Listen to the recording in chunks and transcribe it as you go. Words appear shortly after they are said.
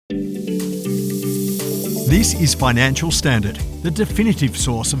This is Financial Standard, the definitive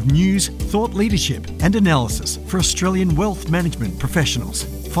source of news, thought leadership and analysis for Australian wealth management professionals.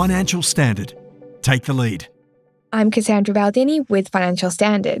 Financial Standard. Take the lead. I'm Cassandra Baldini with Financial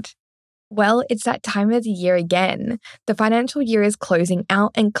Standard. Well, it's that time of the year again. The financial year is closing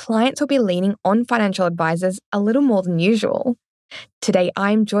out and clients will be leaning on financial advisors a little more than usual. Today,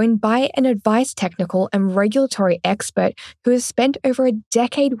 I'm joined by an advice technical and regulatory expert who has spent over a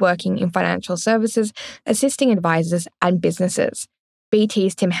decade working in financial services, assisting advisors and businesses.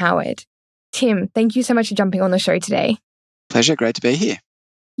 BT's Tim Howard. Tim, thank you so much for jumping on the show today. Pleasure. Great to be here.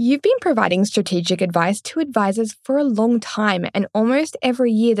 You've been providing strategic advice to advisors for a long time, and almost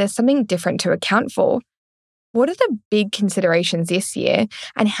every year there's something different to account for. What are the big considerations this year,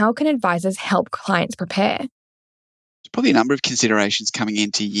 and how can advisors help clients prepare? There's probably a number of considerations coming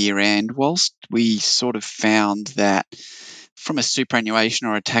into year end. Whilst we sort of found that from a superannuation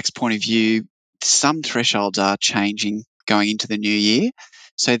or a tax point of view, some thresholds are changing going into the new year.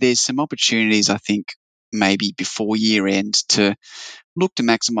 So there's some opportunities, I think, maybe before year end to look to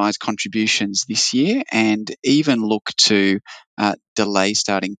maximise contributions this year and even look to delay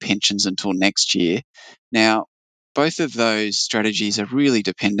starting pensions until next year. Now, both of those strategies are really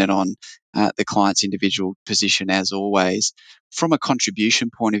dependent on the client's individual position, as always. From a contribution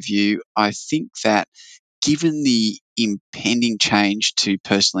point of view, I think that given the impending change to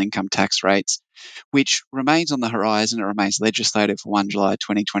personal income tax rates, which remains on the horizon, it remains legislated for 1 July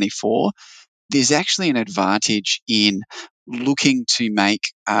 2024, there's actually an advantage in looking to make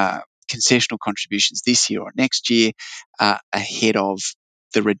concessional contributions this year or next year ahead of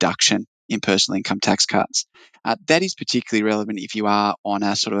the reduction in personal income tax cuts. That is particularly relevant if you are on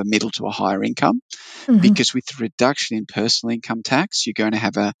a sort of a middle to a higher income, because with the reduction in personal income tax, you're going to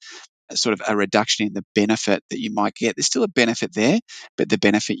have a sort of a reduction in the benefit that you might get. There's still a benefit there, but the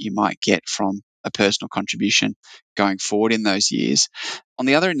benefit you might get from a personal contribution going forward in those years. On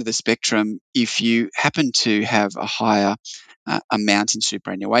the other end of the spectrum, if you happen to have a higher amount in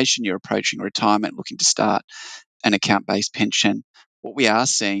superannuation, you're approaching retirement, looking to start an account-based pension, what we are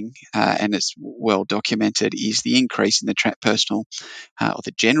seeing, and it's well documented, is the increase in the personal or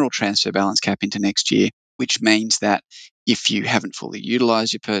the general transfer balance cap into next year, which means that if you haven't fully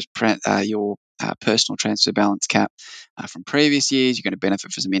utilised your personal transfer balance cap from previous years, you're going to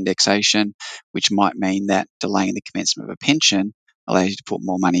benefit from some indexation, which might mean that delaying the commencement of a pension allows you to put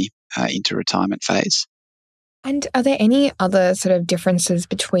more money into retirement phase. And are there any other sort of differences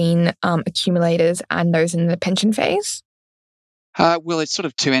between accumulators and those in the pension phase? Well, it's sort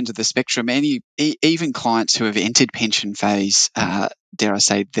of two ends of the spectrum. Even clients who have entered pension phase, dare I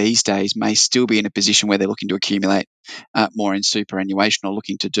say, these days may still be in a position where they're looking to accumulate more in superannuation or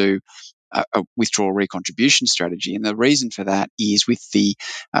looking to do a withdrawal recontribution strategy. And the reason for that is with the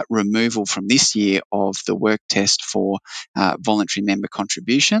removal from this year of the work test for voluntary member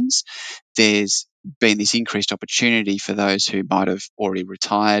contributions, there's been this increased opportunity for those who might have already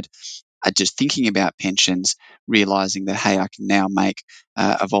retired, just thinking about pensions, realising that, hey, I can now make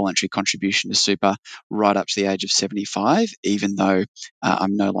a voluntary contribution to super right up to the age of 75, even though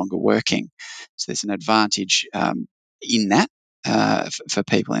I'm no longer working. So there's an advantage in that for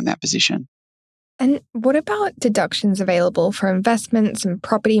people in that position. And what about deductions available for investments and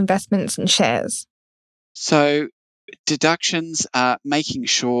property investments and shares? So deductions are making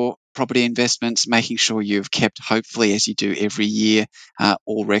sure property investments, making sure you've kept, hopefully, as you do every year,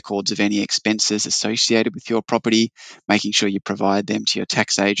 all records of any expenses associated with your property, making sure you provide them to your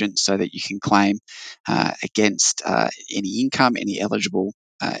tax agent so that you can claim against any income, any eligible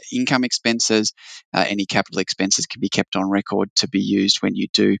income expenses, any capital expenses can be kept on record to be used when you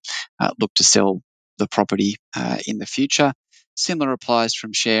do look to sell the property in the future. Similar applies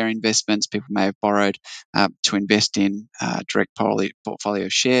from share investments. People may have borrowed to invest in direct portfolio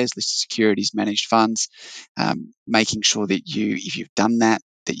shares, listed securities, managed funds, making sure that if you've done that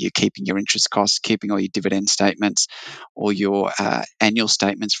you're keeping your interest costs, keeping all your dividend statements, or your annual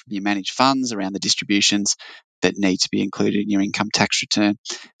statements from your managed funds around the distributions that need to be included in your income tax return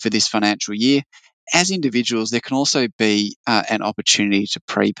for this financial year. As individuals, there can also be an opportunity to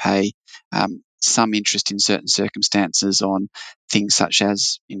prepay some interest in certain circumstances on things such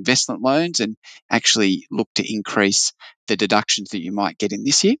as investment loans and actually look to increase the deductions that you might get in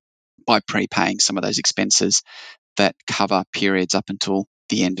this year by prepaying some of those expenses that cover periods up until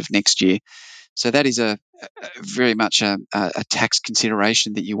the end of next year. So that is a very much a tax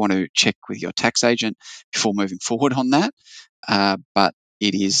consideration that you want to check with your tax agent before moving forward on that. But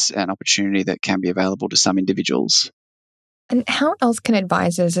it is an opportunity that can be available to some individuals. And how else can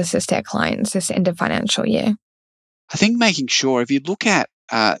advisors assist their clients this end of financial year? I think making sure, if you look at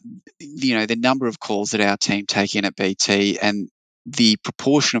the number of calls that our team take in at BT and the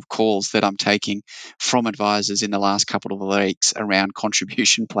proportion of calls that I'm taking from advisors in the last couple of weeks around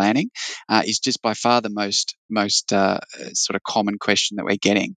contribution planning is just by far the most sort of common question that we're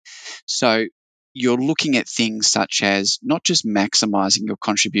getting. So you're looking at things such as not just maximising your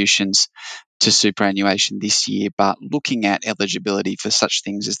contributions to superannuation this year, but looking at eligibility for such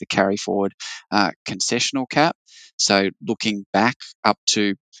things as the carry forward concessional cap. So looking back up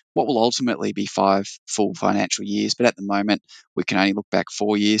to what will ultimately be 5 full financial years, but at the moment we can only look back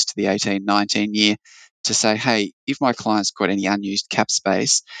 4 years to the 18-19 year to say, hey, if my client's got any unused cap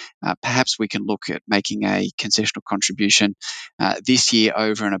space, perhaps we can look at making a concessional contribution this year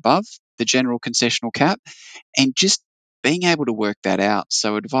over and above the general concessional cap, and just being able to work that out.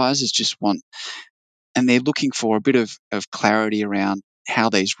 So advisors just want, and they're looking for a bit of clarity around how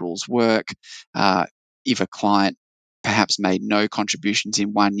these rules work. If a client perhaps made no contributions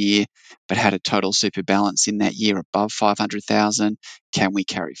in 1 year, but had a total super balance in that year above 500,000, can we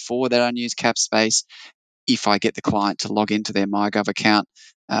carry forward that unused cap space? If I get the client to log into their MyGov account,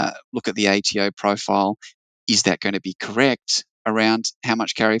 look at the ATO profile, is that going to be correct around how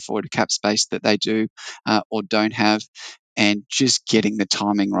much carry forward cap space that they do or don't have? And just getting the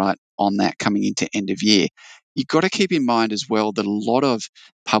timing right on that coming into end of year. You've got to keep in mind as well that a lot of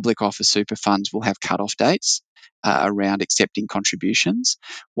public offer super funds will have cut-off dates around accepting contributions.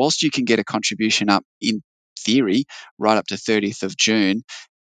 Whilst you can get a contribution up in theory right up to 30th of June,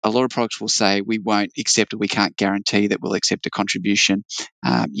 a lot of products will say we won't accept it. We can't guarantee that we'll accept a contribution,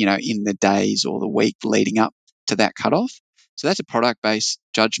 in the days or the week leading up to that cutoff. So that's a product-based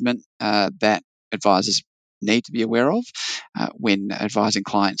judgment that advisors need to be aware of when advising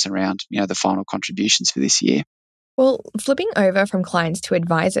clients around, the final contributions for this year. Well, flipping over from clients to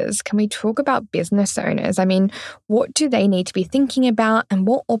advisors, can we talk about business owners? I mean, what do they need to be thinking about and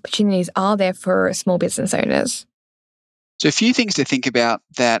what opportunities are there for small business owners? So a few things to think about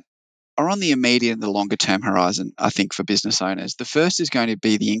that are on the immediate and the longer term horizon, I think, for business owners. The first is going to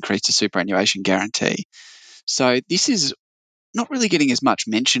be the increase to superannuation guarantee. So this is not really getting as much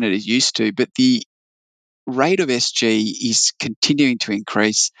mention as it used to, but the rate of SG is continuing to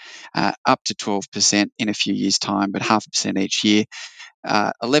increase up to 12% in a few years' time, but 0.5% each year,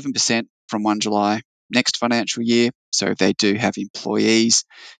 11% from 1 July next financial year. So if they do have employees,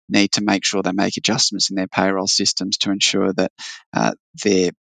 need to make sure they make adjustments in their payroll systems to ensure that their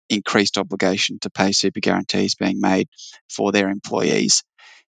increased obligation to pay super guarantees being made for their employees.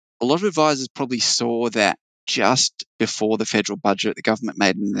 A lot of advisors probably saw that just before the federal budget, the government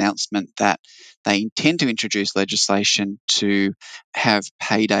made an announcement that they intend to introduce legislation to have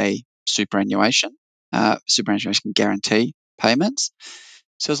payday superannuation guarantee payments.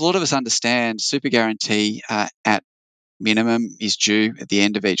 So as a lot of us understand, super guarantee at minimum is due at the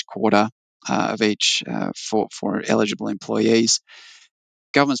end of each quarter for eligible employees.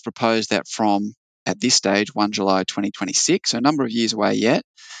 Government's proposed that from, at this stage, 1 July 2026, so a number of years away yet,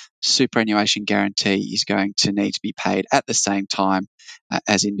 superannuation guarantee is going to need to be paid at the same time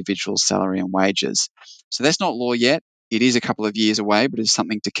as individual salary and wages. So that's not law yet. It is a couple of years away, but it's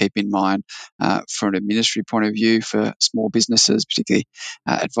something to keep in mind from an administrative point of view for small businesses, particularly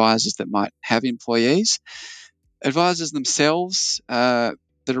advisors that might have employees. Advisors themselves that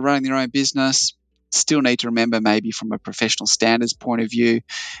are running their own business still need to remember, maybe from a professional standards point of view,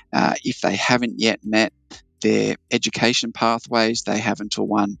 if they haven't yet met their education pathways, they have until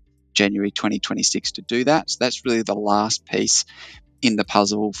 1 January 2026 to do that. So that's really the last piece in the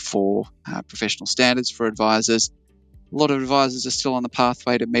puzzle for professional standards for advisors. A lot of advisors are still on the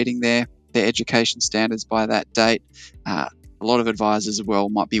pathway to meeting their education standards by that date. A lot of advisors as well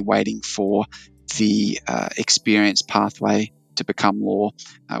might be waiting for the experience pathway to become law,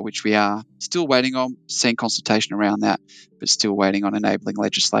 which we are still waiting on, seeing consultation around that, but still waiting on enabling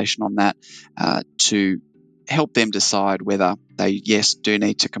legislation on that to help them decide whether they, do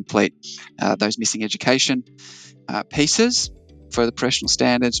need to complete those missing education pieces for the professional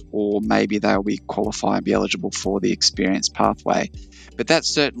standards, or maybe they'll be qualify and be eligible for the experience pathway. But that's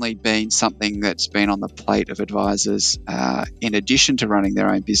certainly been something that's been on the plate of advisors in addition to running their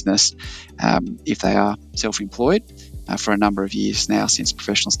own business if they are self-employed for a number of years now, since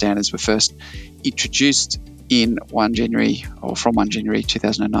professional standards were first introduced from 1 January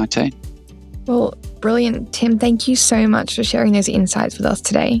 2019. Well, brilliant. Tim, thank you so much for sharing those insights with us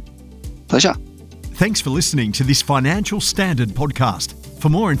today. Pleasure. Thanks for listening to this Financial Standard podcast. For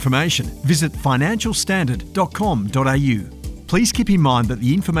more information, visit financialstandard.com.au. Please keep in mind that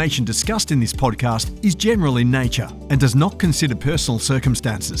the information discussed in this podcast is general in nature and does not consider personal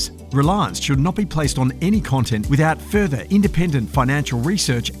circumstances. Reliance should not be placed on any content without further independent financial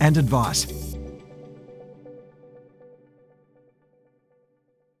research and advice.